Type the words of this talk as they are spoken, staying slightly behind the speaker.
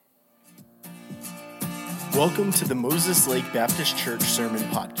Welcome to the Moses Lake Baptist Church Sermon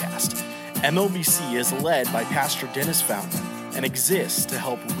Podcast. MLBC is led by Pastor Dennis Fountain and exists to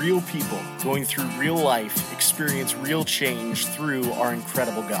help real people going through real life experience real change through our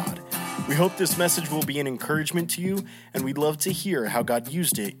incredible God. We hope this message will be an encouragement to you, and we'd love to hear how God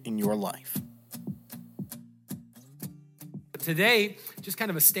used it in your life. Today, just kind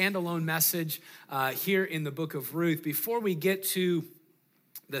of a standalone message here in the book of Ruth. Before we get to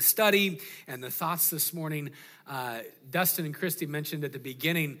the study and the thoughts this morning, Dustin and Christy mentioned at the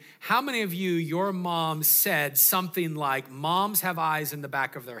beginning, how many of you, your mom said something like, moms have eyes in the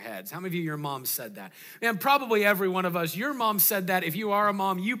back of their heads? How many of you, your mom said that? And probably every one of us, your mom said that. If you are a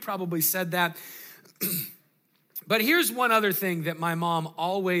mom, you probably said that. But here's one other thing that my mom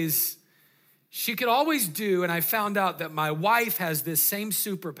she could always do, and I found out that my wife has this same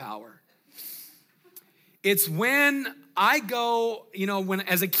superpower. It's when I go,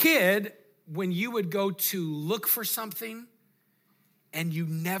 as a kid, when you would go to look for something and you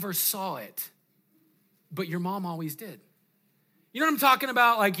never saw it, but your mom always did. You know what I'm talking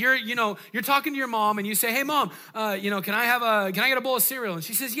about? Like you're talking to your mom and you say, "Hey mom, can I get a bowl of cereal?" And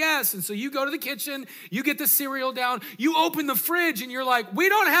she says, "Yes." And so you go to the kitchen, you get the cereal down, you open the fridge and you're like, "We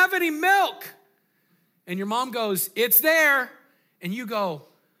don't have any milk." And your mom goes, "It's there." And you go,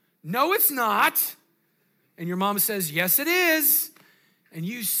 "No, it's not." And your mom says, "Yes, it is." And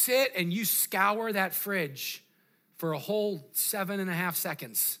you sit and you scour that fridge for a whole 7.5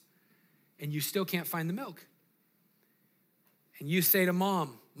 seconds, and you still can't find the milk. And you say to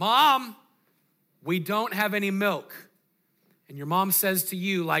mom, "Mom, we don't have any milk." And your mom says to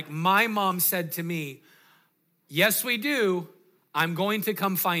you, like my mom said to me, "Yes, we do. I'm going to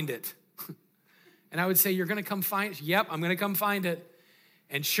come find it." And I would say, "You're going to come find it?" "Yep, I'm going to come find it."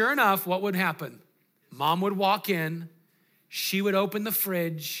 And sure enough, what would happen? Mom would walk in, she would open the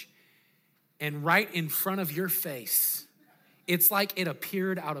fridge, and right in front of your face, it's like it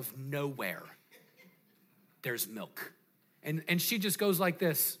appeared out of nowhere. There's milk. And she just goes like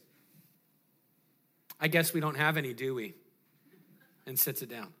this. "I guess we don't have any, do we?" And sits it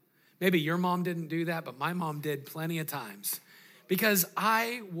down. Maybe your mom didn't do that, but my mom did plenty of times because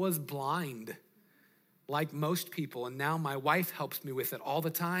I was blind like most people, and now my wife helps me with it all the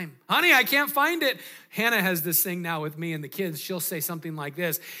time. "Honey, I can't find it." Hannah has this thing now with me and the kids. She'll say something like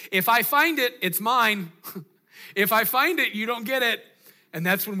this: "If I find it, it's mine. If I find it, you don't get it." And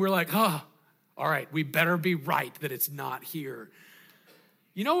that's when we're like, "Oh, all right, we better be right that it's not here."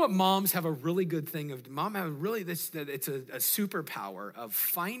 You know what moms have a really good thing of? Mom have it's a superpower of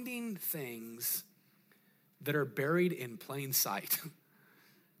finding things that are buried in plain sight.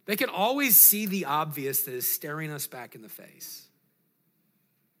 They can always see the obvious that is staring us back in the face.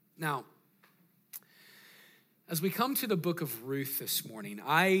 Now, as we come to the book of Ruth this morning,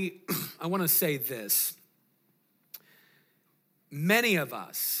 I want to say this. Many of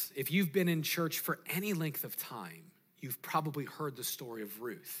us, if you've been in church for any length of time, you've probably heard the story of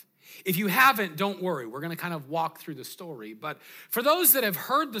Ruth. If you haven't, don't worry. We're going to kind of walk through the story. But for those that have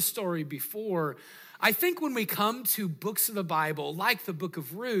heard the story before, I think when we come to books of the Bible, like the book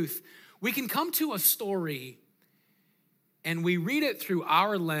of Ruth, we can come to a story and we read it through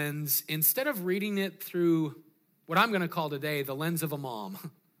our lens instead of reading it through what I'm going to call today the lens of a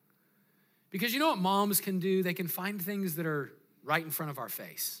mom. Because you know what moms can do? They can find things that are right in front of our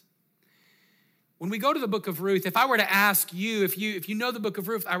face. When we go to the book of Ruth, if I were to ask you, if you know the book of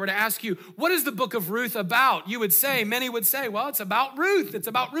Ruth, I were to ask you, what is the book of Ruth about? Many would say, well, it's about Ruth. It's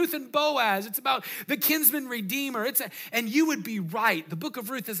about Ruth and Boaz. It's about the kinsman redeemer. And you would be right. The book of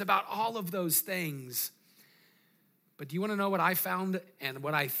Ruth is about all of those things. But do you want to know what I found and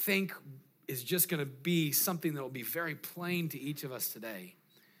what I think is just going to be something that will be very plain to each of us today?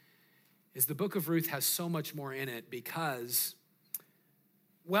 Is the book of Ruth has so much more in it because,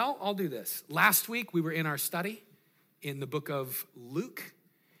 well, I'll do this. Last week, we were in our study in the book of Luke.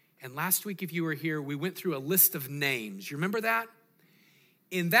 And last week, if you were here, we went through a list of names. You remember that?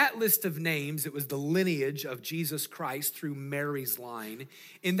 In that list of names, it was the lineage of Jesus Christ through Mary's line.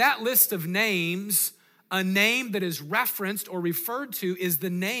 In that list of names, a name that is referenced or referred to is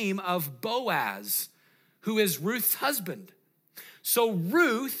the name of Boaz, who is Ruth's husband. So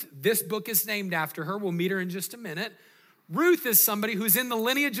Ruth, this book is named after her. We'll meet her in just a minute. Ruth is somebody who's in the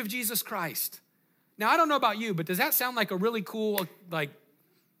lineage of Jesus Christ. Now, I don't know about you, but does that sound like a really cool,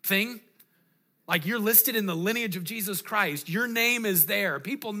 thing? Like you're listed in the lineage of Jesus Christ. Your name is there.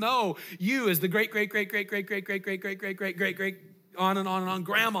 People know you as the great, on and on and on,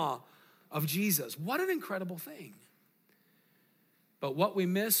 grandma of Jesus. What an incredible thing. But what we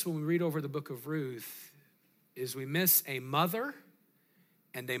miss when we read over the book of Ruth is we miss a mother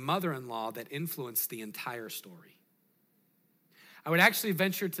and a mother-in-law that influenced the entire story. I would actually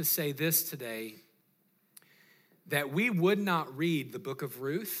venture to say this today, that we would not read the book of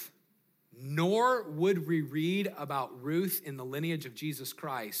Ruth, nor would we read about Ruth in the lineage of Jesus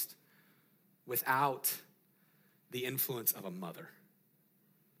Christ without the influence of a mother.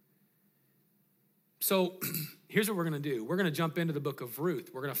 So here's what we're going to do. We're going to jump into the book of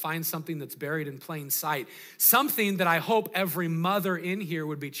Ruth. We're going to find something that's buried in plain sight, something that I hope every mother in here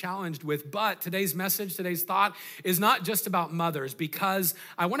would be challenged with. But today's message, today's thought is not just about mothers, because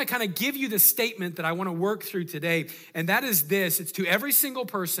I want to kind of give you the statement that I want to work through today. And that is this. It's to every single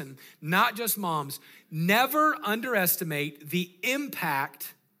person, not just moms. Never underestimate the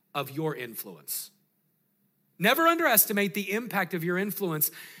impact of your influence. Never underestimate the impact of your influence.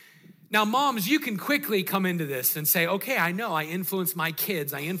 Now, moms, you can quickly come into this and say, okay, I know I influence my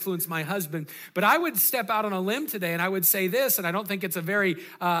kids, I influence my husband, but I would step out on a limb today and I would say this, and I don't think it's a very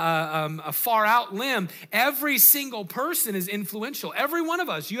a far out limb. Every single person is influential. Every one of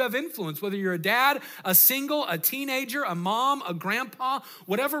us, you have influence, whether you're a dad, a single, a teenager, a mom, a grandpa,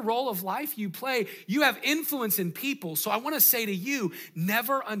 whatever role of life you play, you have influence in people. So I want to say to you,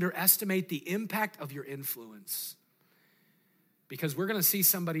 never underestimate the impact of your influence. Because we're going to see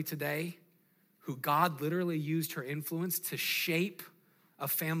somebody today who God literally used her influence to shape a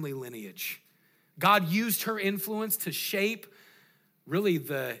family lineage. God used her influence to shape really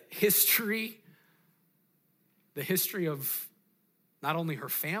the history of not only her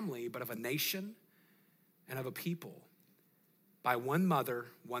family, but of a nation and of a people by one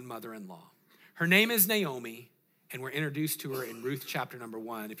mother-in-law. Her name is Naomi, and we're introduced to her in Ruth chapter number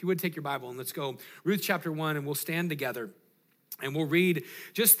 1. If you would take your Bible and let's go Ruth chapter 1, and we'll stand together. And we'll read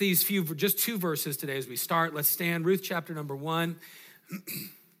just two verses today as we start. Let's stand, Ruth chapter number 1.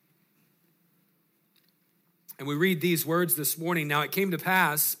 And we read these words this morning. Now it came to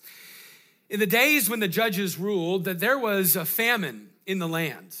pass in the days when the judges ruled that there was a famine in the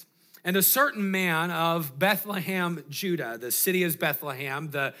land. And a certain man of Bethlehem, Judah, the city is Bethlehem,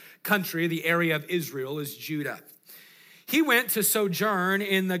 the country, the area of Israel is Judah. He went to sojourn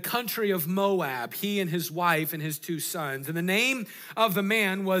in the country of Moab, he and his wife and his 2 sons. And the name of the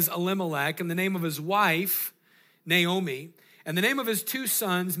man was Elimelech, and the name of his wife, Naomi, and the name of his 2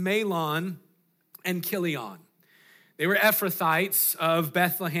 sons, Mahlon and Chilion. They were Ephrathites of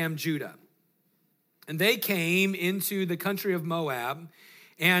Bethlehem, Judah. And they came into the country of Moab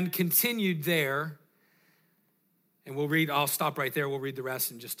and continued there. And I'll stop right there. We'll read the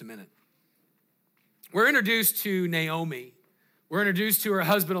rest in just a minute. We're introduced to Naomi. We're introduced to her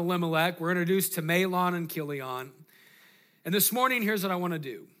husband Elimelech. We're introduced to Mahlon and Chilion. And this morning, here's what I want to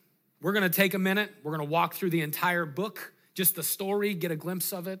do. We're going to take a minute. We're going to walk through the entire book, just the story, get a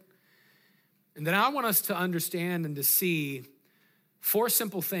glimpse of it. And then I want us to understand and to see 4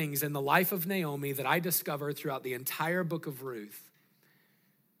 simple things in the life of Naomi that I discovered throughout the entire book of Ruth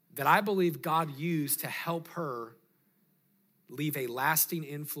that I believe God used to help her leave a lasting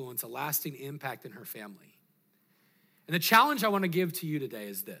influence, a lasting impact in her family. And the challenge I want to give to you today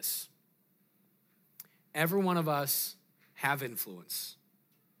is this. Every one of us have influence.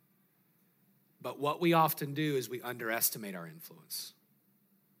 But what we often do is we underestimate our influence.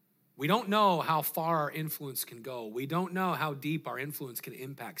 We don't know how far our influence can go. We don't know how deep our influence can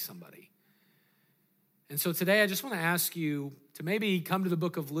impact somebody. And so today I just want to ask you to maybe come to the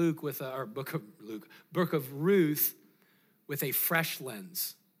book of book of Ruth with a fresh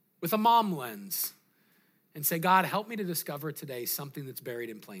lens, with a mom lens, and say, God, help me to discover today something that's buried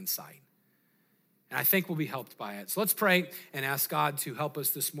in plain sight. And I think we'll be helped by it. So let's pray and ask God to help us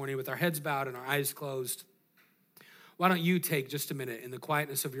this morning with our heads bowed and our eyes closed. Why don't you take just a minute in the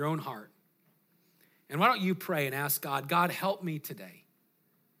quietness of your own heart? And why don't you pray and ask God, God, help me today.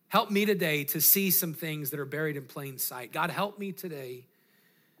 Help me today to see some things that are buried in plain sight. God, help me today.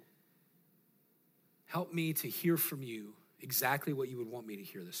 Help me to hear from you exactly what you would want me to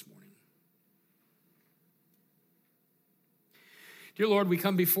hear this morning. Dear Lord, we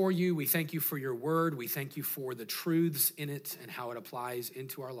come before you. We thank you for your word. We thank you for the truths in it and how it applies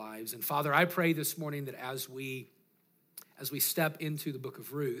into our lives. And Father, I pray this morning that as we step into the book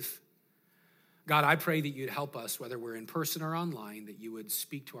of Ruth, God, I pray that you'd help us, whether we're in person or online, that you would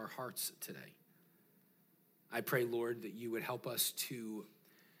speak to our hearts today. I pray, Lord, that you would help us to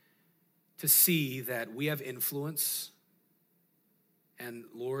see that we have influence, and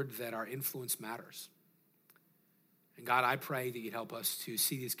Lord, that our influence matters. And God, I pray that you'd help us to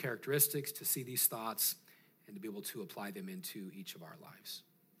see these characteristics, to see these thoughts, and to be able to apply them into each of our lives.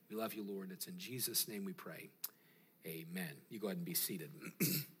 We love you, Lord. It's in Jesus' name we pray. Amen. You go ahead and be seated.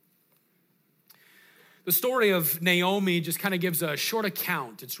 The story of Naomi just kind of gives a short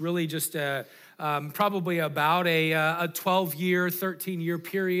account. It's really just probably about a 12-year, 13-year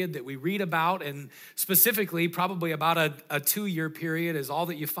period that we read about, and specifically probably about a 2-year period is all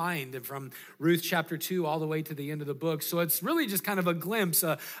that you find from Ruth chapter 2 all the way to the end of the book. So it's really just kind of a glimpse,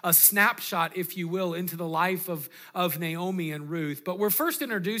 a snapshot, if you will, into the life of Naomi and Ruth. But we're first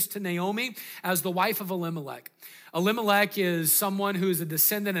introduced to Naomi as the wife of Elimelech. Elimelech is someone who is a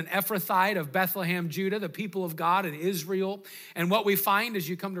descendant, an Ephrathite of Bethlehem, Judah, the people of God in Israel. And what we find as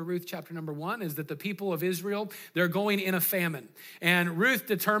you come to Ruth chapter number 1 is that the people of Israel, they're going in a famine. And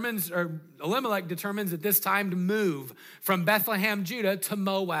Elimelech determines at this time to move from Bethlehem, Judah to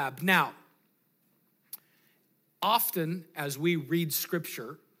Moab. Now, often as we read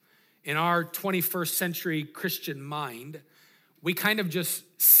scripture in our 21st century Christian mind, we kind of just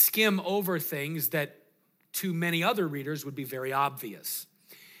skim over things that to many other readers would be very obvious.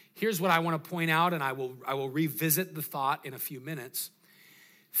 Here's what I want to point out, and I will revisit the thought in a few minutes.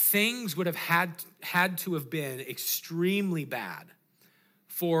 Things would have had to have been extremely bad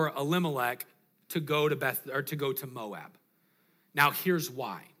for Elimelech to go to Moab. Now, here's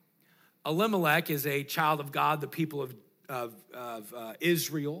why. Elimelech is a child of God, the people of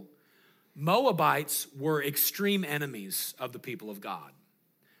Israel. Moabites were extreme enemies of the people of God.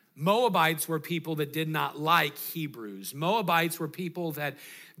 Moabites were people that did not like Hebrews. Moabites were people that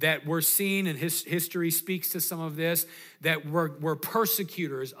were seen, and history speaks to some of this, that were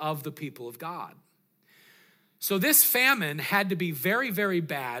persecutors of the people of God. So this famine had to be very, very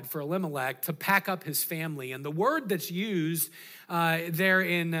bad for Elimelech to pack up his family. And the word that's used there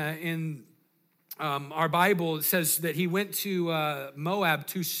in our Bible, it says that he went to Moab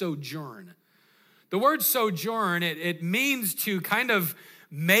to sojourn. The word sojourn, it means to kind of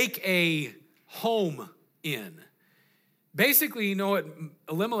make a home in. Basically, you know what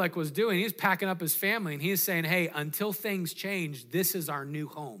Elimelech was doing? He was packing up his family and he's saying, hey, until things change, this is our new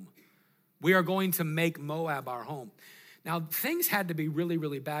home. We are going to make Moab our home. Now, things had to be really,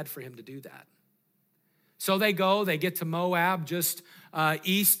 really bad for him to do that. So they get to Moab, just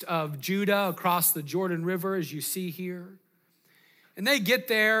east of Judah, across the Jordan River, as you see here. And they get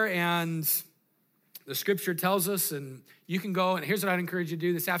there, and the scripture tells us, and you can go, and here's what I'd encourage you to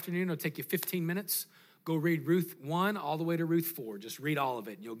do this afternoon. It'll take you 15 minutes. Go read Ruth 1 all the way to Ruth 4. Just read all of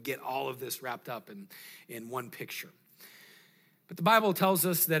it, and you'll get all of this wrapped up in one picture. But the Bible tells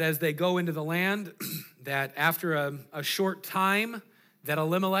us that as they go into the land, that after a short time, that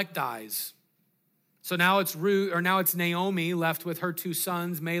Elimelech dies. So now it's Naomi left with her 2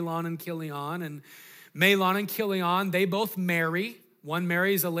 sons, Mahlon and Chilion. And Mahlon and Chilion, they both marry. One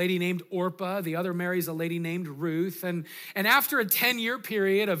marries a lady named Orpah. The other marries a lady named Ruth. And after a 10-year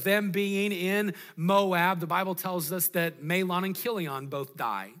period of them being in Moab, the Bible tells us that Mahlon and Chilion both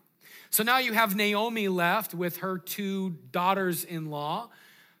die. So now you have Naomi left with her 2 daughters-in-law.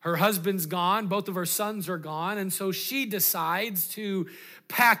 Her husband's gone. Both of her sons are gone. And so she decides to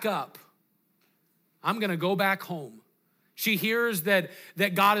pack up. I'm going to go back home. She hears that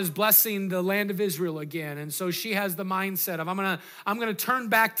God is blessing the land of Israel again. And so she has the mindset of, I'm going to turn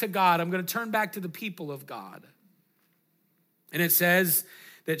back to God. I'm going to turn back to the people of God. And it says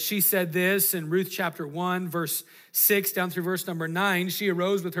that she said this in Ruth chapter 1, verse 6 down through verse number 9. She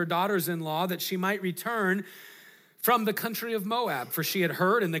arose with her daughters-in-law that she might return from the country of Moab. For she had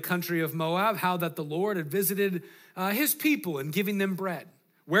heard in the country of Moab how that the Lord had visited his people in giving them bread.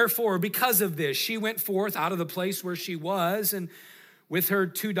 Wherefore, because of this, she went forth out of the place where she was, and with her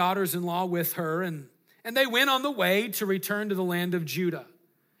 2 daughters-in-law with her, and they went on the way to return to the land of Judah.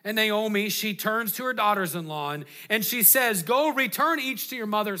 And Naomi, she turns to her daughters-in-law, and she says, go return each to your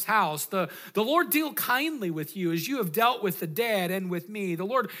mother's house. The Lord deal kindly with you as you have dealt with the dead and with me. The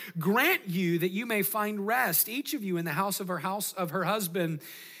Lord grant you that you may find rest, each of you in the house of her husband.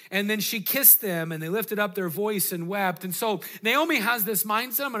 And then she kissed them, and they lifted up their voice and wept. And so Naomi has this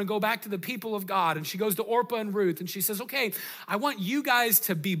mindset, I'm going to go back to the people of God. And she goes to Orpah and Ruth, and she says, okay, I want you guys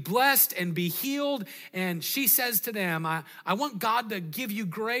to be blessed and be healed. And she says to them, I want God to give you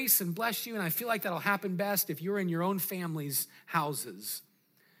grace and bless you. And I feel like that'll happen best if you're in your own family's houses.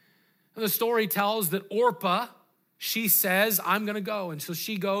 And the story tells that Orpah, she says, I'm going to go. And so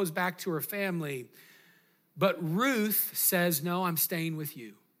she goes back to her family. But Ruth says, no, I'm staying with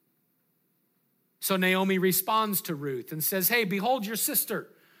you. So Naomi responds to Ruth and says, hey, behold your sister.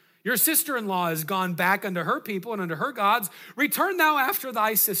 Your sister-in-law has gone back unto her people and unto her gods. Return thou after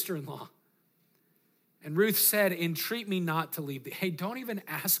thy sister-in-law. And Ruth said, entreat me not to leave thee. Hey, don't even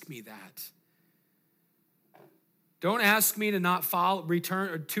ask me that. Don't ask me to not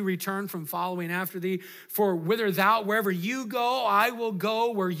return from following after thee. For wherever you go, I will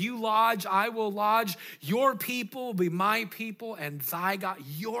go. Where you lodge, I will lodge. Your people will be my people, and thy God,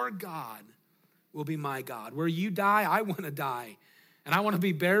 your God, will be my God. Where you die, I want to die, and I want to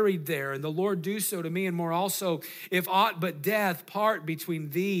be buried there. And the Lord do so to me, and more also, if aught but death part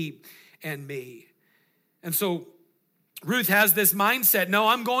between thee and me. And so Ruth has this mindset. No,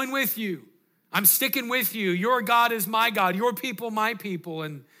 I'm going with you. I'm sticking with you. Your God is my God. Your people, my people.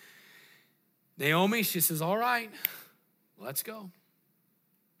 And Naomi, she says, all right, let's go.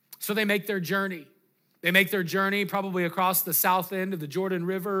 So they make their journey. They make their journey probably across the south end of the Jordan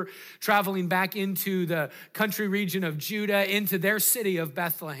River, traveling back into the country region of Judah, into their city of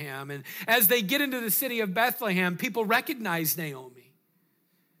Bethlehem. And as they get into the city of Bethlehem, people recognize Naomi.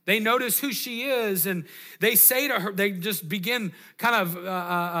 They notice who she is, and they say to her, they just begin kind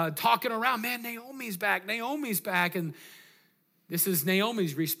of talking around, man, Naomi's back, Naomi's back. And this is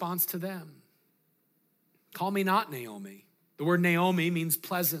Naomi's response to them. Call me not Naomi. The word Naomi means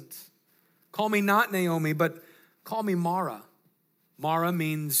pleasant. Call me not Naomi, but call me Mara. Mara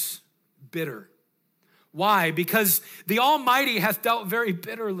means bitter. Why? Because the Almighty hath dealt very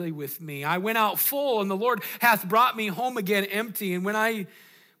bitterly with me. I went out full, and the Lord hath brought me home again empty. And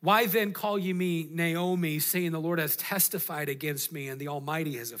why then call ye me Naomi, saying the Lord has testified against me and the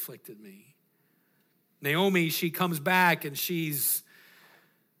Almighty has afflicted me? Naomi, she comes back and she's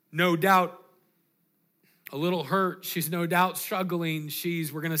no doubt a little hurt. She's no doubt struggling.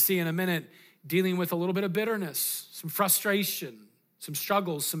 We're going to see in a minute, dealing with a little bit of bitterness, some frustration, some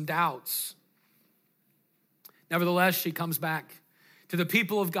struggles, some doubts. Nevertheless, she comes back to the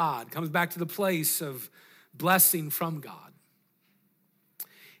people of God, comes back to the place of blessing from God.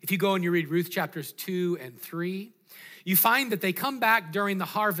 If you go and you read Ruth chapters 2 and 3, you find that they come back during the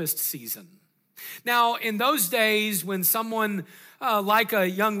harvest season. Now, in those days, when someone like a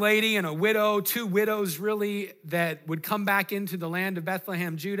young lady and a widow, two widows really, that would come back into the land of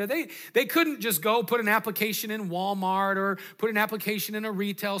Bethlehem, Judah, they couldn't just go put an application in Walmart or put an application in a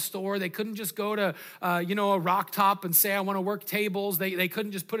retail store. They couldn't just go to a Rock Top and say, I want to work tables. They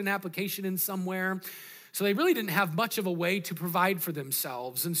couldn't just put an application in somewhere. So they really didn't have much of a way to provide for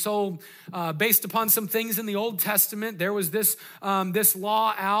themselves. And so based upon some things in the Old Testament, there was this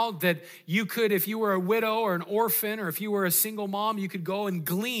law out that you could, if you were a widow or an orphan, or if you were a single mom, you could go and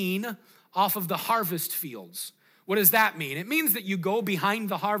glean off of the harvest fields. What does that mean? It means that you go behind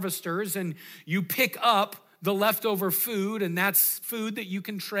the harvesters and you pick up the leftover food, and that's food that you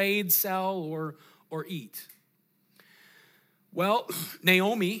can trade, sell, or eat. Well,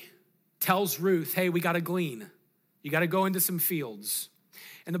 Naomi tells Ruth, hey, we got to glean. You got to go into some fields.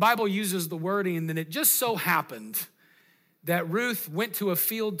 And the Bible uses the wording that it just so happened that Ruth went to a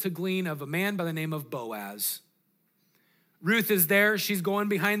field to glean of a man by the name of Boaz. Ruth is there. She's going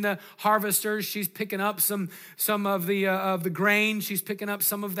behind the harvesters. She's picking up some of the grain. She's picking up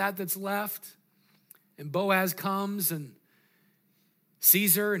some of that's left. And Boaz comes and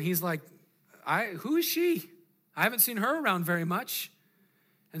sees her, and he's like, who is she? I haven't seen her around very much.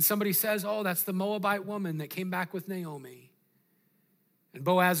 And somebody says, oh, that's the Moabite woman that came back with Naomi. And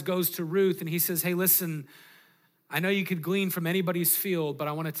Boaz goes to Ruth and he says, hey, listen, I know you could glean from anybody's field, but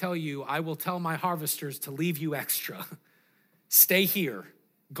I want to tell you, I will tell my harvesters to leave you extra. Stay here,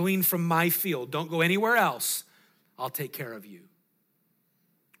 glean from my field. Don't go anywhere else. I'll take care of you.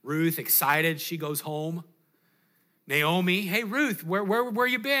 Ruth, excited, she goes home. Naomi, hey, Ruth, where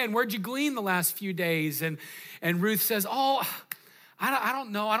you been? Where'd you glean the last few days? And Ruth says, oh, I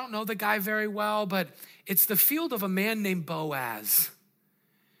don't know. I don't know the guy very well, but it's the field of a man named Boaz.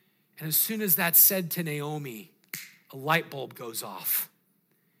 And as soon as that's said to Naomi, a light bulb goes off.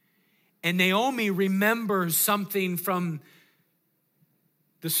 And Naomi remembers something from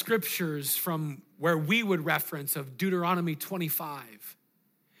the scriptures, from where we would reference of Deuteronomy 25.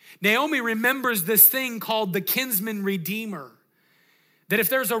 Naomi remembers this thing called the kinsman redeemer. That if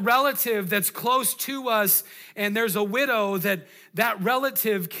there's a relative that's close to us and there's a widow, that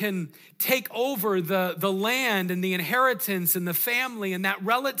relative can take over the land and the inheritance and the family, and that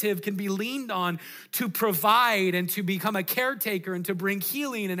relative can be leaned on to provide and to become a caretaker and to bring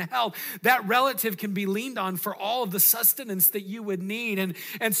healing and health. That relative can be leaned on for all of the sustenance that you would need.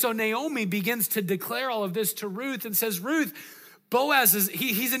 And so Naomi begins to declare all of this to Ruth and says, Ruth, Boaz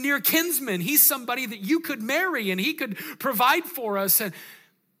he's a near kinsman. He's somebody that you could marry and he could provide for us. And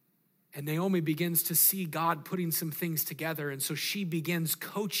Naomi begins to see God putting some things together. And so she begins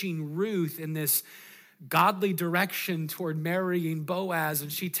coaching Ruth in this godly direction toward marrying Boaz.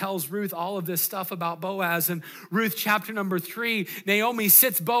 And she tells Ruth all of this stuff about Boaz. And Ruth chapter number 3, Naomi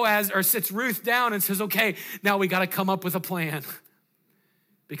sits Ruth down and says, okay, now we got to come up with a plan.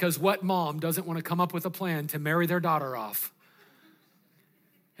 Because what mom doesn't want to come up with a plan to marry their daughter off?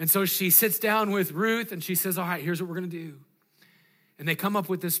 And so she sits down with Ruth and she says, all right, here's what we're going to do. And they come up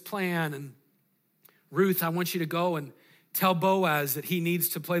with this plan. And Ruth, I want you to go and tell Boaz that he needs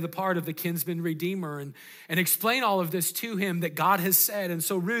to play the part of the kinsman redeemer and explain all of this to him that God has said. And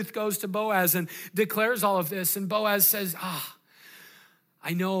so Ruth goes to Boaz and declares all of this. And Boaz says,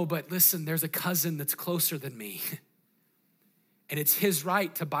 I know, but listen, there's a cousin that's closer than me. And it's his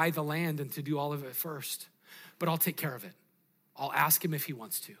right to buy the land and to do all of it first. But I'll take care of it. I'll ask him if he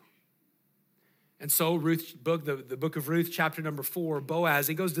wants to. And so the book of Ruth, chapter number 4, Boaz,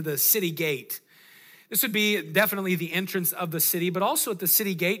 he goes to the city gate. This would be definitely the entrance of the city, but also at the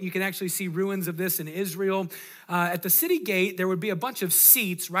city gate, you can actually see ruins of this in Israel. At the city gate, there would be a bunch of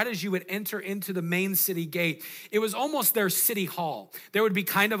seats right as you would enter into the main city gate. It was almost their city hall. There would be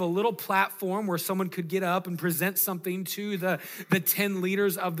kind of a little platform where someone could get up and present something to the 10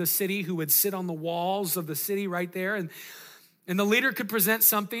 leaders of the city who would sit on the walls of the city right there. And the leader could present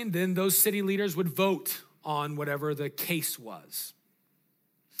something, then those city leaders would vote on whatever the case was.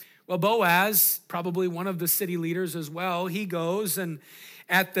 Well, Boaz, probably one of the city leaders as well, he goes and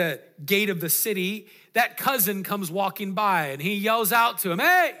at the gate of the city, that cousin comes walking by and he yells out to him,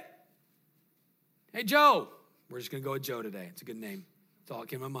 hey, Joe. We're just going to go with Joe today. It's a good name. That's all that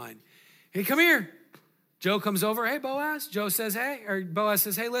came to my mind. Hey, come here. Joe comes over. Hey, Boaz. Boaz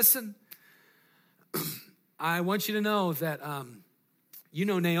says, hey, listen. I want you to know that you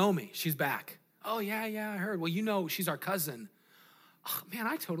know Naomi. She's back. Oh, yeah, I heard. Well, you know she's our cousin. Oh, man,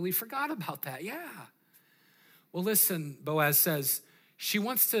 I totally forgot about that. Yeah. Well, listen, Boaz says, she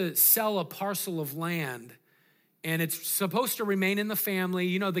wants to sell a parcel of land and it's supposed to remain in the family.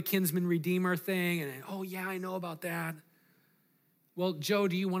 You know, the kinsman redeemer thing. And oh, yeah, I know about that. Well, Joe,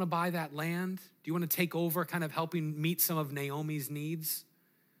 do you want to buy that land? Do you want to take over kind of helping meet some of Naomi's needs?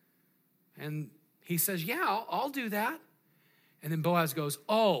 And he says, yeah, I'll do that. And then Boaz goes,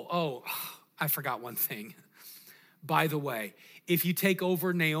 oh, I forgot one thing. By the way, if you take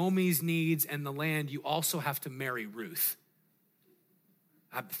over Naomi's needs and the land, you also have to marry Ruth.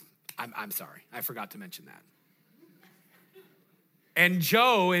 I'm sorry, I forgot to mention that. And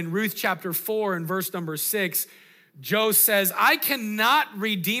Joe in Ruth chapter 4 and verse number 6, Joe says, I cannot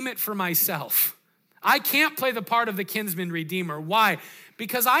redeem it for myself. I can't play the part of the kinsman redeemer. Why?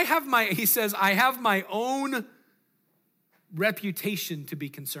 Because I have my own reputation to be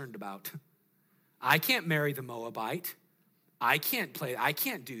concerned about. I can't marry the Moabite. I can't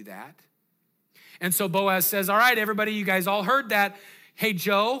do that. And so Boaz says, all right, everybody, you guys all heard that. Hey,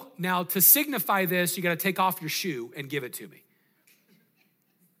 Joe, now to signify this, you got to take off your shoe and give it to me.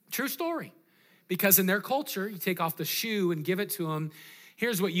 True story. Because in their culture, you take off the shoe and give it to them.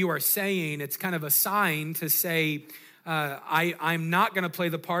 Here's what you are saying. It's kind of a sign to say, I'm not going to play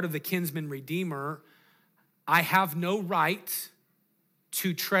the part of the kinsman redeemer. I have no right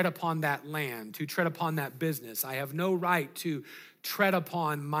to tread upon that land, to tread upon that business. I have no right to tread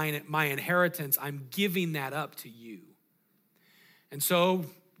upon my inheritance. I'm giving that up to you. And so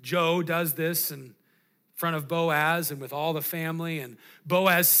Joe does this in front of Boaz and with all the family. And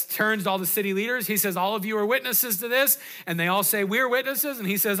Boaz turns to all the city leaders. He says, all of you are witnesses to this. And they all say, we're witnesses. And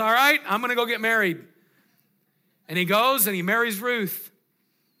he says, all right, I'm going to go get married. And he goes and he marries Ruth.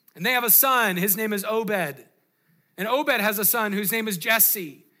 And they have a son. His name is Obed. And Obed has a son whose name is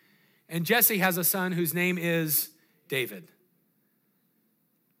Jesse. And Jesse has a son whose name is David.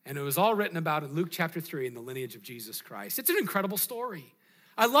 And it was all written about in Luke chapter 3 in the lineage of Jesus Christ. It's an incredible story.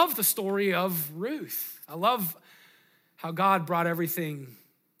 I love the story of Ruth. I love how God brought everything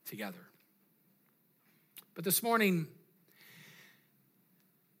together. But this morning,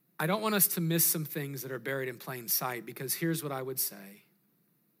 I don't want us to miss some things that are buried in plain sight, because here's what I would say.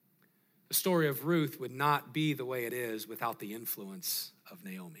 The story of Ruth would not be the way it is without the influence of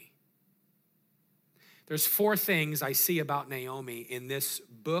Naomi. There's 4 things I see about Naomi in this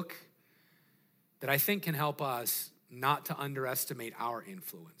book that I think can help us not to underestimate our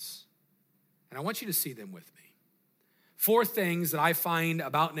influence. And I want you to see them with me. 4 things that I find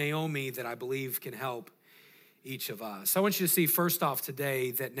about Naomi that I believe can help each of us. I want you to see first off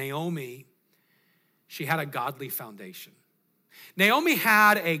today that Naomi, she had a godly foundation. Naomi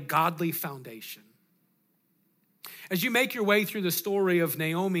had a godly foundation. As you make your way through the story of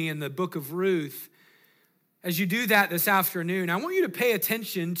Naomi in the book of Ruth, as you do that this afternoon, I want you to pay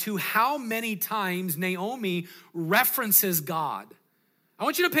attention to how many times Naomi references God. I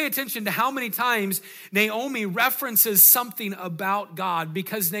want you to pay attention to how many times Naomi references something about God,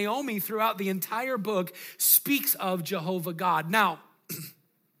 because Naomi throughout the entire book speaks of Jehovah God. Now,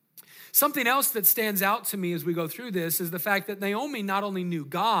 something else that stands out to me as we go through this is the fact that Naomi not only knew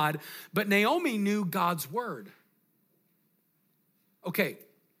God, but Naomi knew God's word. Okay,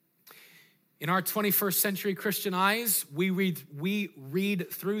 in our 21st century Christian eyes, we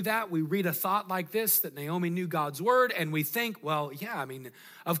read through that. We read a thought like this, that Naomi knew God's word, and we think, well, yeah, I mean,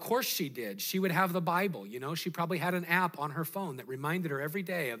 of course she did. She would have the Bible, you know. She probably had an app on her phone that reminded her every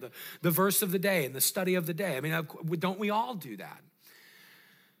day of the verse of the day and the study of the day. I mean, don't we all do that?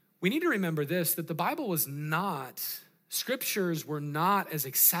 We need to remember this, that the Bible was not, scriptures were not as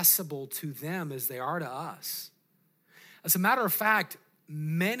accessible to them as they are to us. As a matter of fact,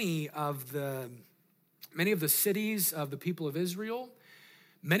 many of the cities of the people of Israel,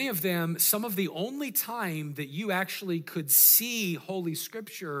 many of them, some of the only time that you actually could see Holy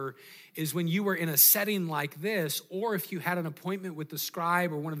Scripture is when you were in a setting like this, or if you had an appointment with the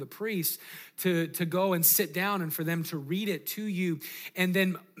scribe or one of the priests to go and sit down and for them to read it to you. And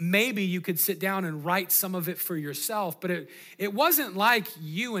then maybe you could sit down and write some of it for yourself. But it wasn't like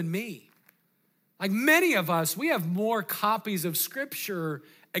you and me. Like many of us, we have more copies of Scripture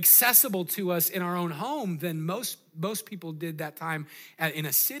accessible to us in our own home than most people did that time in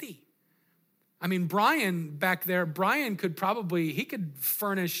a city. I mean, Brian back there, Brian could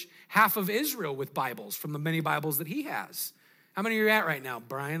furnish half of Israel with Bibles from the many Bibles that he has. How many are you at right now,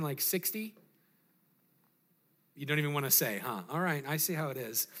 Brian? Like 60? You don't even want to say, huh? All right, I see how it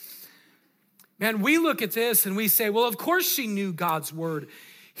is. Man, we look at this and we say, well, of course she knew God's word.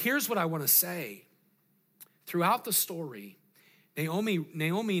 Here's what I want to say. Throughout the story,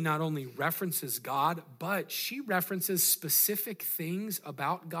 Naomi not only references God, but she references specific things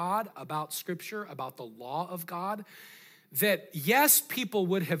about God, about Scripture, about the law of God, that yes, people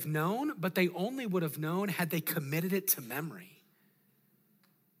would have known, but they only would have known had they committed it to memory.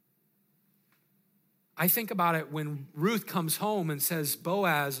 I think about it when Ruth comes home and says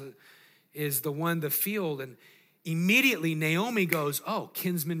Boaz is the field, and immediately Naomi goes, oh,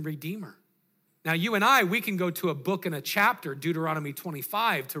 kinsman redeemer. Now, you and I, we can go to a book and a chapter, Deuteronomy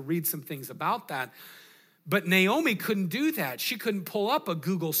 25, to read some things about that. But Naomi couldn't do that. She couldn't pull up a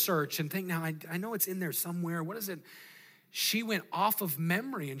Google search and think, now, I know it's in there somewhere. What is it? She went off of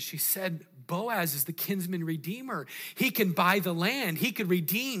memory and she said, Boaz is the kinsman redeemer. He can buy the land. He could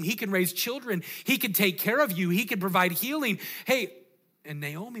redeem. He can raise children. He can take care of you. He can provide healing. Hey, and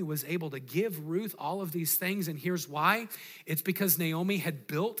Naomi was able to give Ruth all of these things, and here's why. It's because Naomi had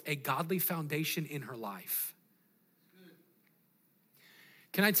built a godly foundation in her life.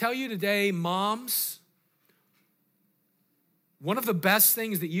 Can I tell you today, moms, one of the best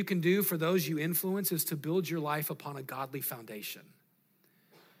things that you can do for those you influence is to build your life upon a godly foundation.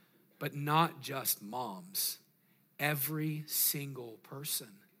 But not just moms, every single person.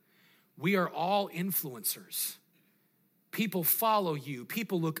 We are all influencers. People follow you.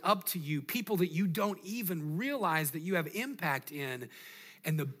 People look up to you. People that you don't even realize that you have impact in.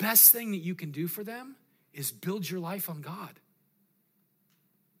 And the best thing that you can do for them is build your life on God.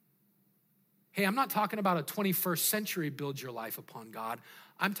 Hey, I'm not talking about a 21st century build your life upon God.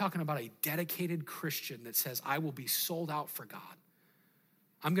 I'm talking about a dedicated Christian that says, I will be sold out for God.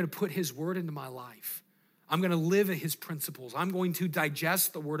 I'm going to put his word into my life. I'm going to live at his principles. I'm going to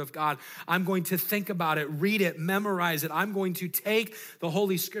digest the word of God. I'm going to think about it, read it, memorize it. I'm going to take the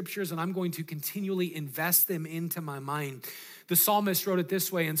Holy Scriptures and I'm going to continually invest them into my mind. The psalmist wrote it this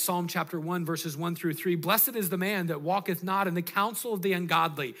way in Psalm chapter 1, verses 1-3. Blessed is the man that walketh not in the counsel of the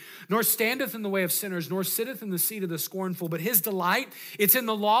ungodly, nor standeth in the way of sinners, nor sitteth in the seat of the scornful. But his delight, it's in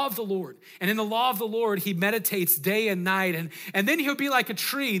the law of the Lord. And in the law of the Lord, he meditates day and night. And then he'll be like a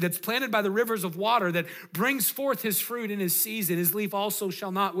tree that's planted by the rivers of water that brings forth his fruit in his season. His leaf also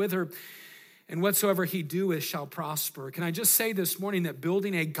shall not wither. And whatsoever he doeth shall prosper. Can I just say this morning that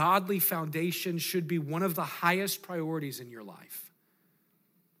building a godly foundation should be one of the highest priorities in your life?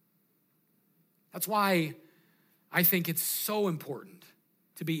 That's why I think it's so important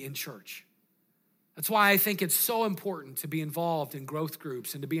to be in church. That's why I think it's so important to be involved in growth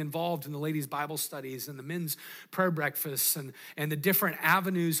groups and to be involved in the ladies' Bible studies and the men's prayer breakfasts and the different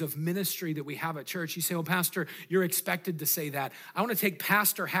avenues of ministry that we have at church. You say, well, Pastor, you're expected to say that. I want to take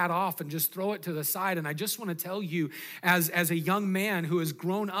pastor hat off and just throw it to the side. And I just want to tell you, as a young man who has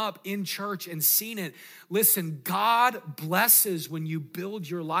grown up in church and seen it, listen, God blesses when you build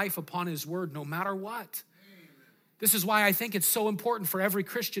your life upon his word, no matter what. This is why I think it's so important for every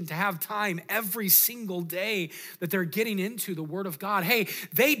Christian to have time every single day that they're getting into the Word of God. Hey,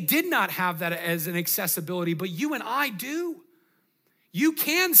 they did not have that as an accessibility, but you and I do. You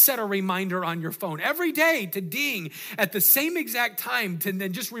can set a reminder on your phone every day to ding at the same exact time to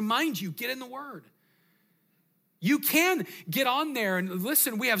then just remind you, get in the Word. You can get on there and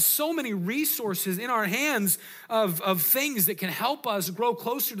listen, we have so many resources in our hands of things that can help us grow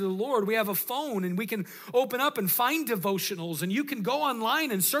closer to the Lord. We have a phone and we can open up and find devotionals, and you can go online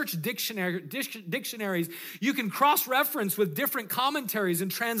and search dictionaries. You can cross-reference with different commentaries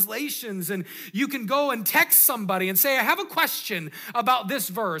and translations, and you can go and text somebody and say, I have a question about this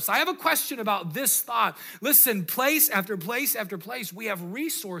verse. I have a question about this thought. Listen, place after place after place, we have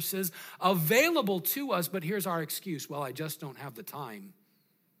resources available to us, but here's our excuse. Well, I just don't have the time.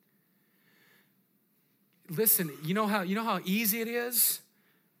 Listen, you know how easy it is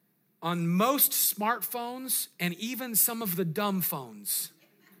on most smartphones and even some of the dumb phones.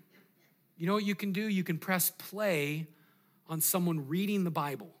 You know what you can do? You can press play on someone reading the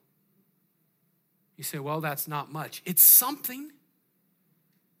Bible. You say, well, that's not much. It's something.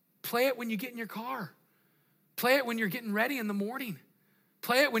 Play it when you get in your car. Play it when you're getting ready in the morning.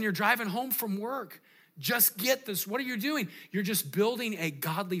 Play it when you're driving home from work. Just get this. What are you doing? You're just building a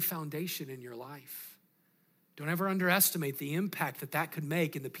godly foundation in your life. Don't ever underestimate the impact that could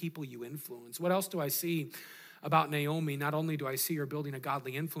make in the people you influence. What else do I see about Naomi? Not only do I see her building a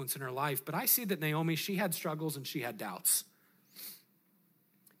godly influence in her life, but I see that Naomi, she had struggles and she had doubts.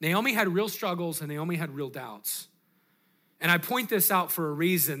 Naomi had real struggles and Naomi had real doubts. And I point this out for a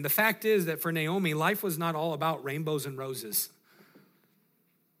reason. The fact is that for Naomi, life was not all about rainbows and roses.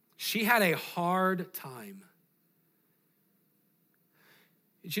 She had a hard time.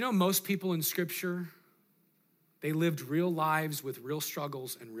 Did you know most people in Scripture, they lived real lives with real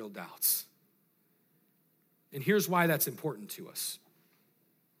struggles and real doubts? And here's why that's important to us.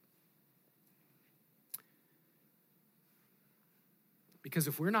 Because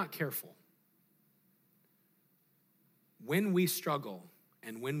if we're not careful, when we struggle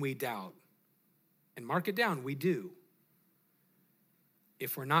and when we doubt, and mark it down, we do.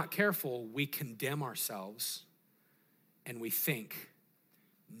 If we're not careful, we condemn ourselves and we think,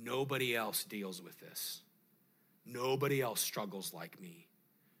 nobody else deals with this. Nobody else struggles like me.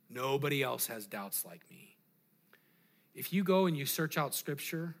 Nobody else has doubts like me. If you go and you search out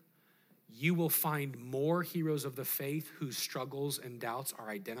Scripture, you will find more heroes of the faith whose struggles and doubts are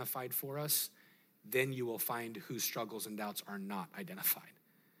identified for us than you will find whose struggles and doubts are not identified.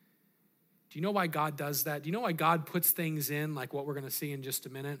 Do you know why God does that? Do you know why God puts things in like what we're going to see in just a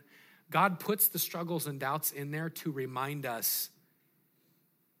minute? God puts the struggles and doubts in there to remind us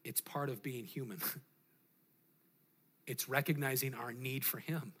it's part of being human. It's recognizing our need for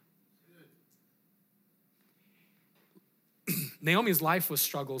Him. Naomi's life was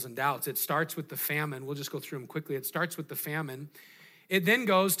struggles and doubts. It starts with the famine. We'll just go through them quickly. It starts with the famine. It then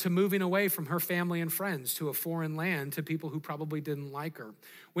goes to moving away from her family and friends to a foreign land, to people who probably didn't like her.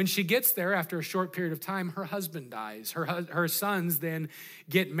 When she gets there, after a short period of time, her husband dies. Her sons then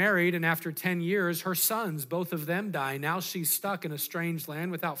get married, and after 10 years, her sons, both of them die. Now she's stuck in a strange land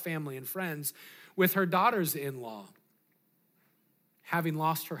without family and friends with her daughters-in-law, having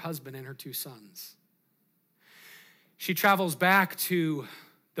lost her husband and her 2 sons. She travels back to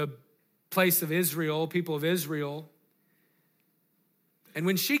the place of Israel, people of Israel. And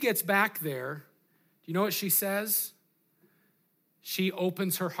when she gets back there, do you know what she says? She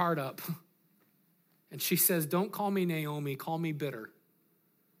opens her heart up. And she says, don't call me Naomi, call me bitter.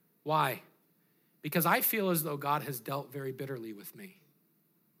 Why? Because I feel as though God has dealt very bitterly with me.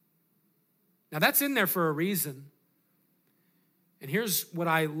 Now that's in there for a reason. And here's what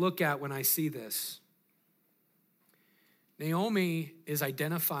I look at when I see this. Naomi is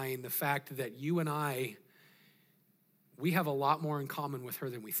identifying the fact that you and I, we have a lot more in common with her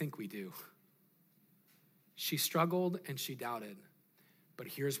than we think we do. She struggled and she doubted. But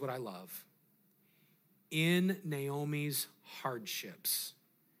here's what I love. In Naomi's hardships,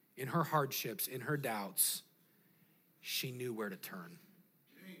 in her doubts, she knew where to turn.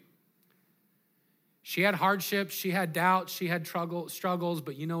 She had hardships, she had doubts, she had struggles,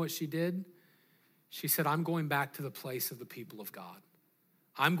 but you know what she did? She said, I'm going back to the place of the people of God.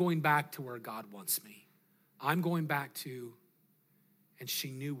 I'm going back to where God wants me. I'm going back to, and she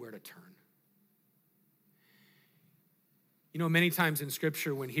knew where to turn. You know, many times in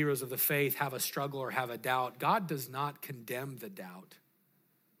Scripture when heroes of the faith have a struggle or have a doubt, God does not condemn the doubt.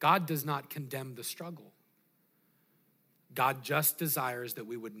 God does not condemn the struggle. God just desires that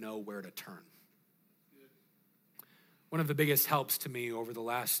we would know where to turn. One of the biggest helps to me over the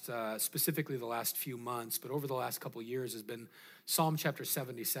last, specifically the last few months, but over the last couple years has been Psalm chapter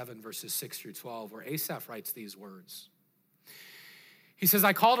 77, verses 6 through 12, where Asaph writes these words. He says,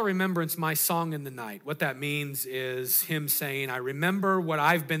 I call to remembrance my song in the night. What that means is him saying, I remember what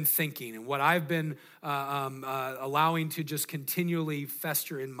I've been thinking and what I've been allowing to just continually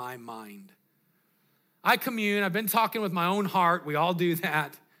fester in my mind. I commune. I've been talking with my own heart. We all do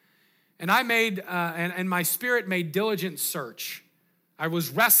that. And I made, and my spirit made diligent search. I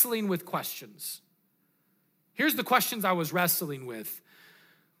was wrestling with questions. Here's the questions I was wrestling with.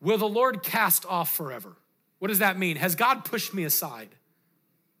 Will the Lord cast off forever? What does that mean? Has God pushed me aside?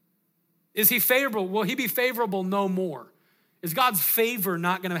 Is he favorable? Will he be favorable no more? Is God's favor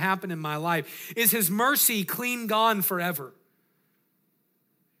not going to happen in my life? Is his mercy clean gone forever?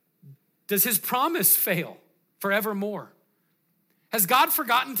 Does his promise fail forevermore? Has God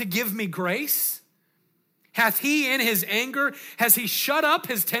forgotten to give me grace? Hath he in his anger, has he shut up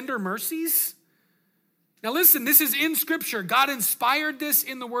his tender mercies? Now listen, this is in Scripture. God inspired this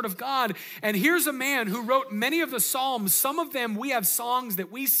in the Word of God. And here's a man who wrote many of the Psalms. Some of them, we have songs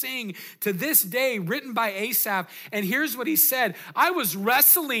that we sing to this day written by Asaph. And here's what he said. I was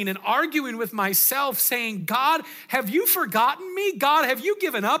wrestling and arguing with myself saying, God, have you forgotten me? God, have you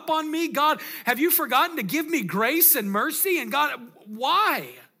given up on me? God, have you forgotten to give me grace and mercy? And God, why?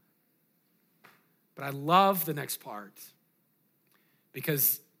 But I love the next part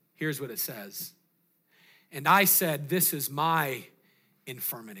because here's what it says. And I said, this is my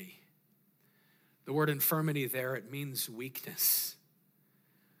infirmity. The word infirmity there, it means weakness.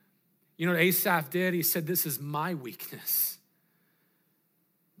 You know what Asaph did? He said, this is my weakness.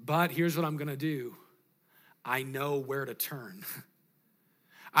 But here's what I'm going to do. I know where to turn.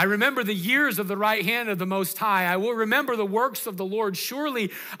 I remember the years of the right hand of the Most High. I will remember the works of the Lord.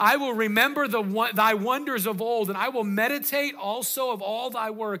 Surely I will remember thy wonders of old, and I will meditate also of all thy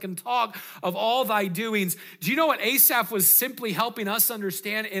work and talk of all thy doings. Do you know what Asaph was simply helping us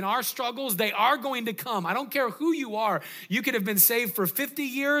understand? In our struggles, they are going to come. I don't care who you are. You could have been saved for 50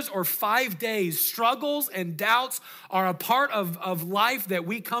 years or 5 days. Struggles and doubts are a part of life that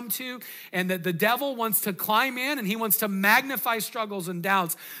we come to, and that the devil wants to climb in, and he wants to magnify struggles and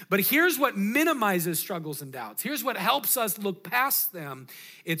doubts. But here's what minimizes struggles and doubts. Here's what helps us look past them.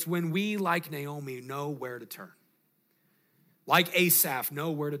 It's when we, like Naomi, know where to turn. Like Asaph,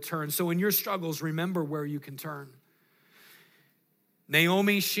 know where to turn. So in your struggles, remember where you can turn.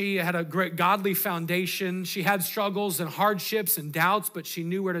 Naomi, she had a great godly foundation. She had struggles and hardships and doubts, but she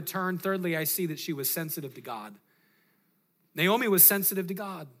knew where to turn. Thirdly, I see that she was sensitive to God. Naomi was sensitive to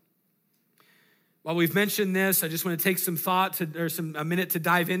God. While we've mentioned this, I just want to take some thought a minute to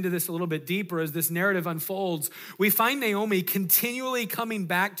dive into this a little bit deeper as this narrative unfolds. We find Naomi continually coming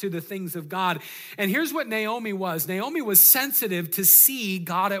back to the things of God. And here's what Naomi was. Naomi was sensitive to see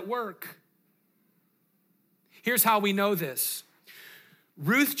God at work. Here's how we know this.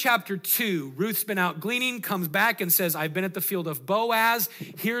 Ruth chapter 2, Ruth's been out gleaning, comes back and says, I've been at the field of Boaz.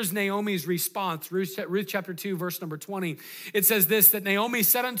 Here's Naomi's response. Ruth chapter 2, verse number 20. It says this, that Naomi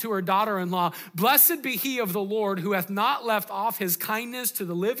said unto her daughter-in-law, blessed be he of the Lord who hath not left off his kindness to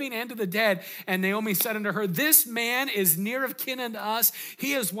the living and to the dead. And Naomi said unto her, this man is near of kin unto us.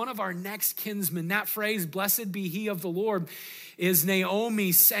 He is one of our next kinsmen. That phrase, blessed be he of the Lord, is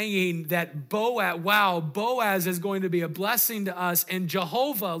Naomi saying that Boaz is going to be a blessing to us, and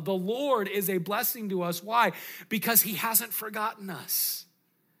Jehovah, the Lord, is a blessing to us. Why? Because he hasn't forgotten us.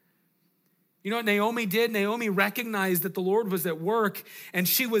 You know what Naomi did? Naomi recognized that the Lord was at work, and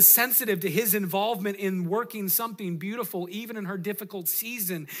she was sensitive to his involvement in working something beautiful, even in her difficult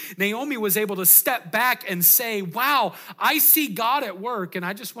season. Naomi was able to step back and say, wow, I see God at work. And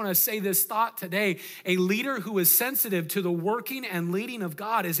I just want to say this thought today. A leader who is sensitive to the working and leading of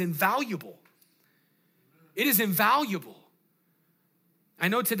God is invaluable. It is invaluable. I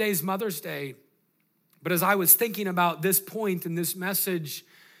know today's Mother's Day, but as I was thinking about this point in this message,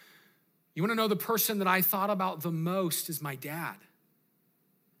 you want to know the person that I thought about the most is my dad.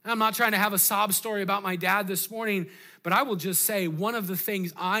 I'm not trying to have a sob story about my dad this morning, but I will just say one of the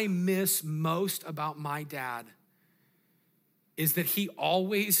things I miss most about my dad is that he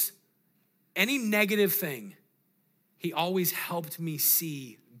always, any negative thing, he always helped me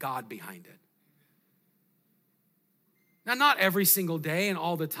see God behind it. Now, not every single day and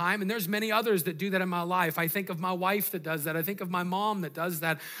all the time, and there's many others that do that in my life. I think of my wife that does that. I think of my mom that does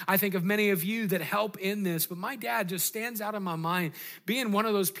that. I think of many of you that help in this, but my dad just stands out in my mind. Being one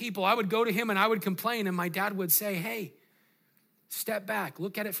of those people, I would go to him and I would complain, and my dad would say, hey, step back,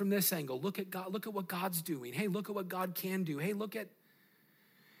 look at it from this angle. Look at God, look at what God's doing. Hey, look at what God can do. Hey, look at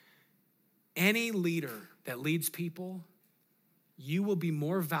any leader that leads people. You will be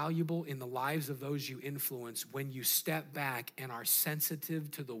more valuable in the lives of those you influence when you step back and are sensitive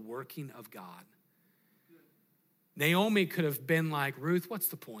to the working of God. Naomi could have been like, Ruth, what's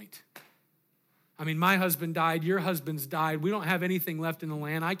the point? I mean, my husband died, your husband's died. We don't have anything left in the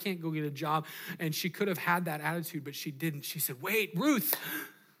land. I can't go get a job. And she could have had that attitude, but she didn't. She said, wait, Ruth,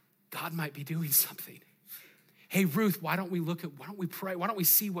 God might be doing something. Hey, Ruth, why don't we pray? Why don't we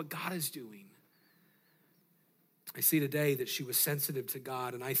see what God is doing? I see today that she was sensitive to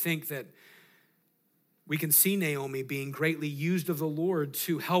God, and I think that we can see Naomi being greatly used of the Lord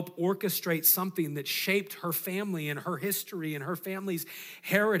to help orchestrate something that shaped her family and her history and her family's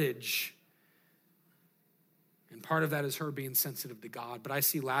heritage. And part of that is her being sensitive to God. But I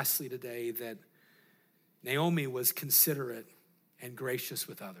see lastly today that Naomi was considerate and gracious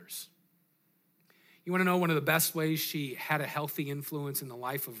with others. You want to know one of the best ways she had a healthy influence in the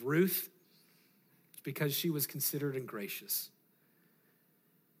life of Ruth? It's because she was considerate and gracious.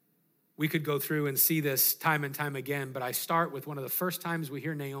 We could go through and see this time and time again, but I start with one of the first times we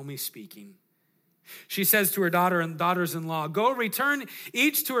hear Naomi speaking. She says to her daughter and daughters-in-law, go return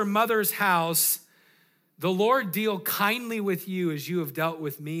each to her mother's house. The Lord deal kindly with you as you have dealt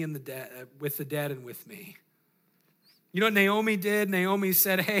with me and with the dead and with me. You know what Naomi did? Naomi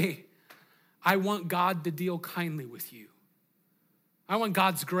said, hey, I want God to deal kindly with you. I want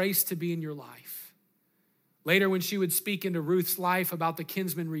God's grace to be in your life. Later, when she would speak into Ruth's life about the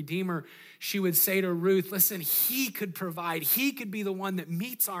kinsman redeemer, she would say to Ruth, listen, he could provide. He could be the one that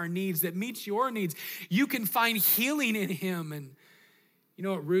meets our needs, that meets your needs. You can find healing in him. And you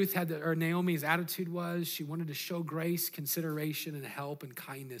know what Naomi's attitude was? She wanted to show grace, consideration, and help and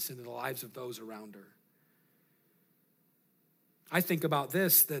kindness into the lives of those around her. I think about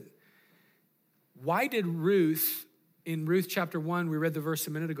this, that why did Ruth, in Ruth chapter 1, we read the verse a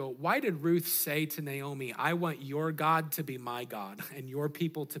minute ago, why did Ruth say to Naomi, I want your God to be my God and your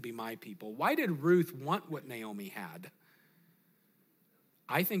people to be my people? Why did Ruth want what Naomi had?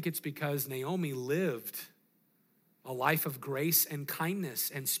 I think it's because Naomi lived a life of grace and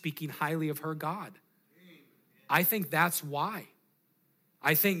kindness and speaking highly of her God. I think that's why.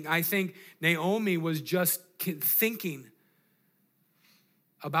 I think Naomi was just thinking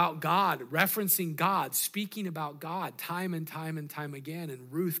about God, referencing God, speaking about God time and time and time again,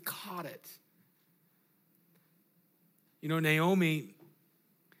 and Ruth caught it. You know, Naomi,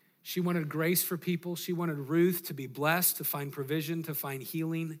 she wanted grace for people. She wanted Ruth to be blessed, to find provision, to find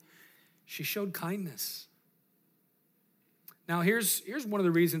healing. She showed kindness. Now, here's one of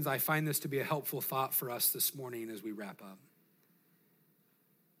the reasons I find this to be a helpful thought for us this morning as we wrap up.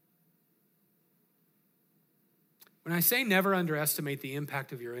 When I say never underestimate the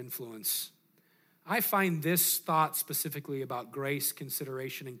impact of your influence, I find this thought specifically about grace,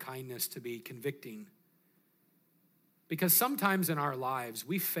 consideration, and kindness to be convicting. Because sometimes in our lives,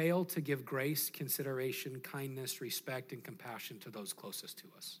 we fail to give grace, consideration, kindness, respect, and compassion to those closest to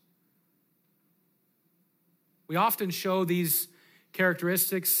us. We often show these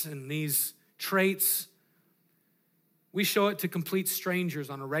characteristics and these traits. We show it to complete strangers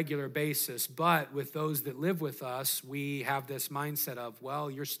on a regular basis, but with those that live with us, we have this mindset of, well,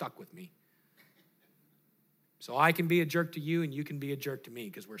 you're stuck with me. So I can be a jerk to you and you can be a jerk to me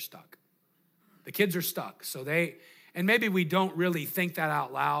because we're stuck. The kids are stuck. And maybe we don't really think that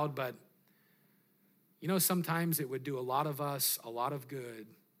out loud, but you know, sometimes it would do a lot of us a lot of good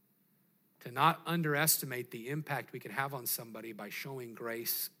to not underestimate the impact we could have on somebody by showing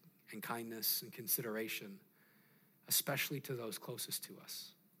grace and kindness and consideration, especially to those closest to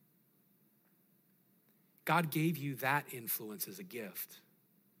us. God gave you that influence as a gift.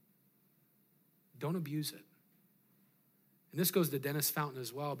 Don't abuse it. And this goes to Dennis Fountain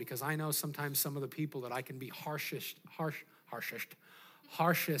as well, because I know sometimes some of the people that I can be harshest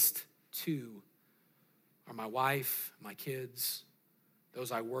to are my wife, my kids,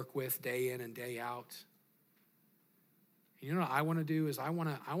 those I work with day in and day out. And you know what I want to do is I want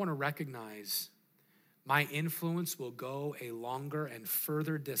to recognize my influence will go a longer and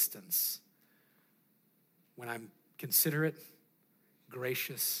further distance when I'm considerate,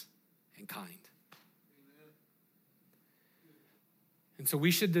 gracious, and kind. Amen. And so we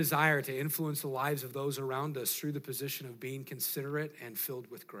should desire to influence the lives of those around us through the position of being considerate and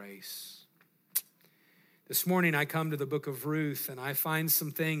filled with grace. This morning I come to the book of Ruth and I find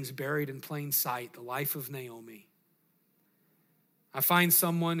some things buried in plain sight, the life of Naomi. I find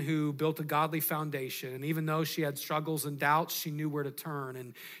someone who built a godly foundation, and even though she had struggles and doubts, she knew where to turn,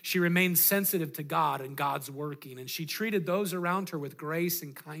 and she remained sensitive to God and God's working, and she treated those around her with grace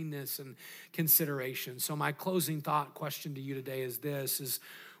and kindness and consideration. So my closing thought question to you today is this,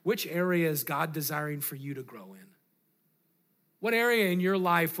 which area is God desiring for you to grow in? What area in your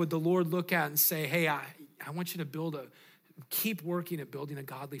life would the Lord look at and say, hey, I want you to keep working at building a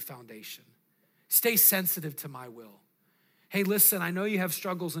godly foundation. Stay sensitive to my will. Hey, listen, I know you have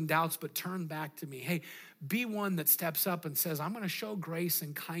struggles and doubts, but turn back to me. Hey, be one that steps up and says, I'm going to show grace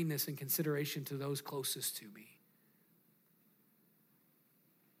and kindness and consideration to those closest to me.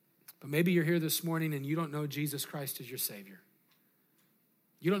 But maybe you're here this morning and you don't know Jesus Christ as your Savior.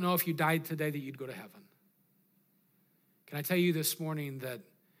 You don't know if you died today that you'd go to heaven. Can I tell you this morning that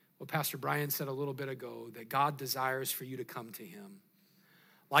what Pastor Brian said a little bit ago, that God desires for you to come to him.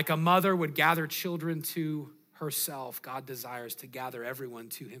 Like a mother would gather children to herself, God desires to gather everyone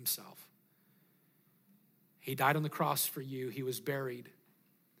to himself. He died on the cross for you. He was buried.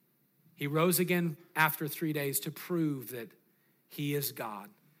 He rose again after 3 days to prove that he is God,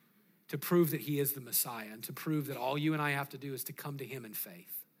 to prove that he is the Messiah, and to prove that all you and I have to do is to come to him in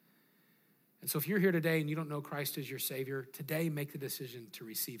faith. And so if you're here today and you don't know Christ as your Savior, today make the decision to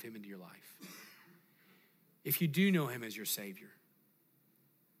receive him into your life. If you do know him as your Savior,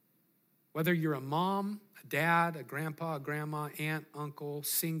 whether you're a mom, a dad, a grandpa, a grandma, aunt, uncle,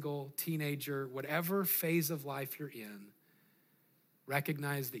 single, teenager, whatever phase of life you're in,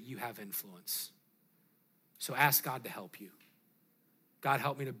 recognize that you have influence. So ask God to help you. God,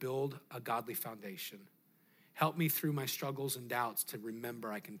 help me to build a godly foundation. Help me through my struggles and doubts to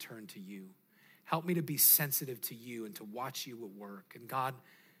remember I can turn to you. Help me to be sensitive to you and to watch you at work. And God,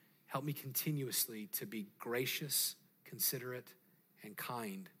 help me continuously to be gracious, considerate, and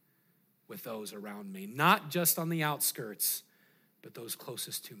kind with those around me, not just on the outskirts, but those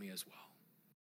closest to me as well.